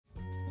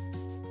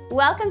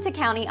Welcome to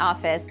County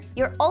Office,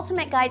 your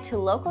ultimate guide to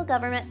local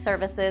government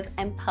services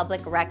and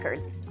public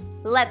records.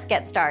 Let's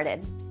get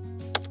started.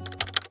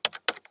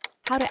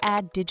 How to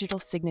add digital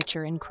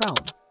signature in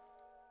Chrome.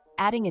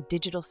 Adding a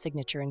digital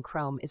signature in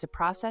Chrome is a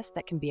process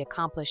that can be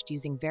accomplished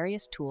using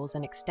various tools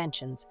and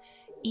extensions,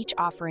 each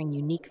offering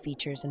unique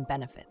features and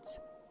benefits.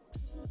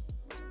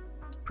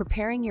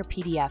 Preparing your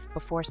PDF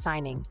before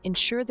signing,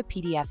 ensure the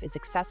PDF is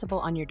accessible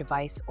on your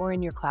device or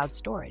in your cloud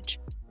storage.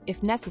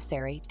 If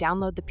necessary,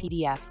 download the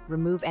PDF,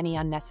 remove any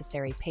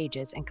unnecessary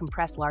pages, and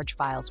compress large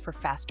files for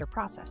faster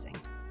processing.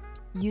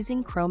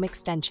 Using Chrome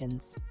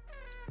extensions.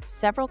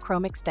 Several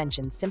Chrome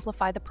extensions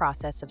simplify the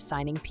process of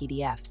signing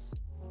PDFs.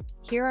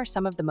 Here are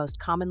some of the most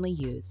commonly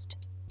used.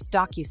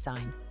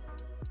 DocuSign.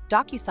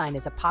 DocuSign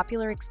is a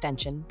popular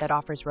extension that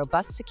offers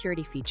robust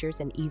security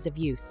features and ease of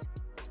use.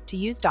 To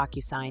use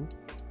DocuSign,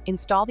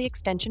 install the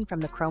extension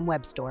from the Chrome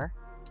Web Store,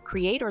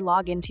 create or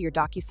log into your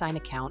DocuSign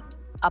account,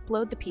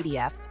 upload the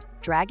PDF,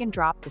 drag and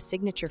drop the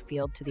signature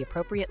field to the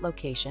appropriate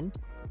location,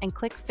 and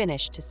click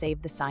Finish to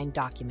save the signed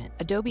document.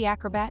 Adobe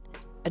Acrobat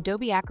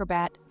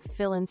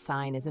Fill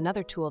Sign is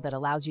another tool that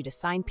allows you to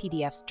sign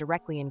PDFs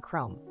directly in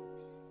Chrome.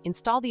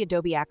 Install the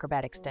Adobe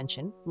Acrobat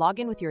extension, log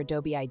in with your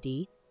Adobe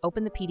ID,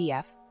 open the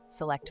PDF,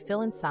 select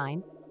Fill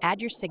Sign,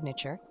 add your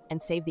signature,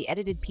 and save the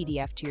edited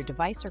PDF to your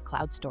device or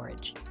cloud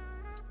storage.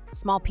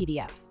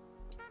 Smallpdf.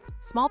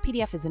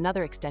 Smallpdf is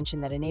another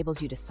extension that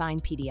enables you to sign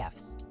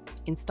PDFs.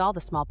 Install the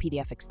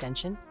Smallpdf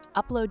extension,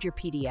 upload your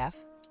PDF,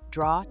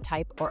 draw,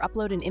 type, or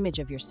upload an image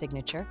of your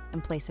signature,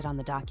 and place it on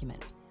the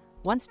document.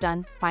 Once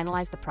done,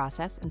 finalize the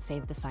process and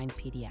save the signed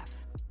PDF.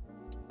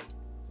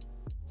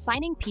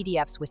 Signing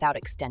PDFs without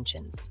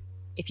extensions.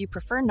 If you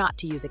prefer not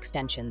to use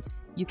extensions,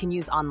 you can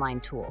use online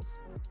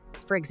tools.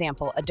 For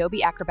example,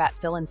 Adobe Acrobat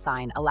Fill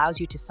Sign allows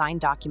you to sign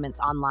documents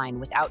online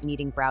without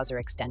needing browser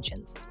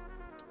extensions.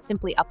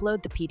 Simply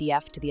upload the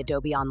PDF to the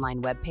Adobe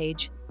Online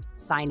webpage,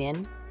 sign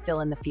in,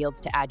 fill in the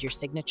fields to add your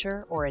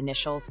signature or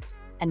initials,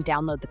 and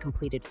download the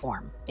completed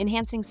form.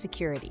 Enhancing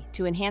security.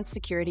 To enhance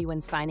security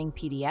when signing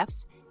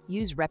PDFs,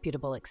 use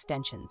reputable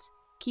extensions,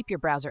 keep your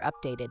browser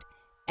updated,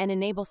 and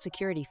enable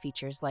security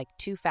features like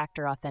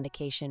two-factor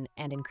authentication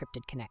and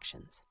encrypted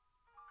connections.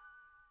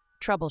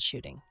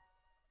 Troubleshooting.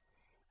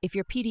 If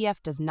your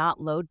PDF does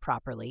not load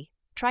properly,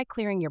 try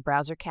clearing your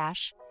browser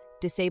cache,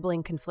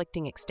 disabling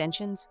conflicting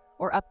extensions,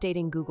 or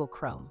updating Google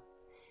Chrome.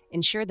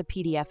 Ensure the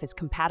PDF is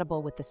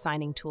compatible with the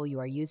signing tool you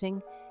are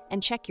using,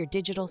 and check your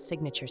digital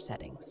signature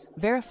settings.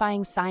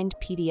 Verifying signed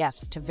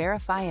PDFs. To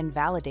verify and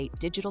validate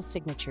digital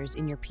signatures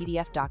in your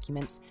PDF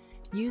documents,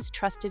 use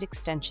trusted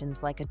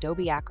extensions like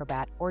Adobe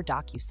Acrobat or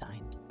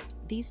DocuSign.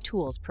 These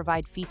tools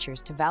provide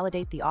features to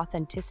validate the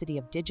authenticity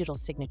of digital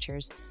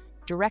signatures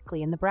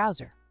directly in the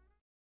browser.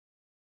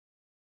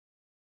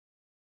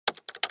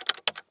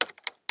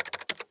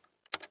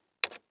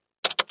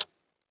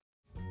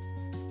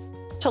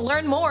 To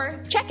learn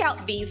more, check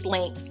out these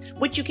links,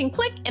 which you can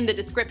click in the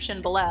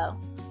description below.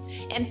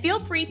 And feel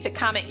free to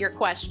comment your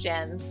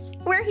questions.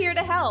 We're here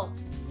to help.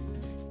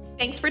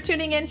 Thanks for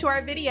tuning in to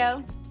our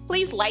video.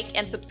 Please like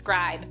and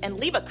subscribe and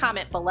leave a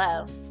comment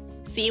below.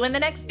 See you in the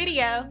next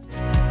video.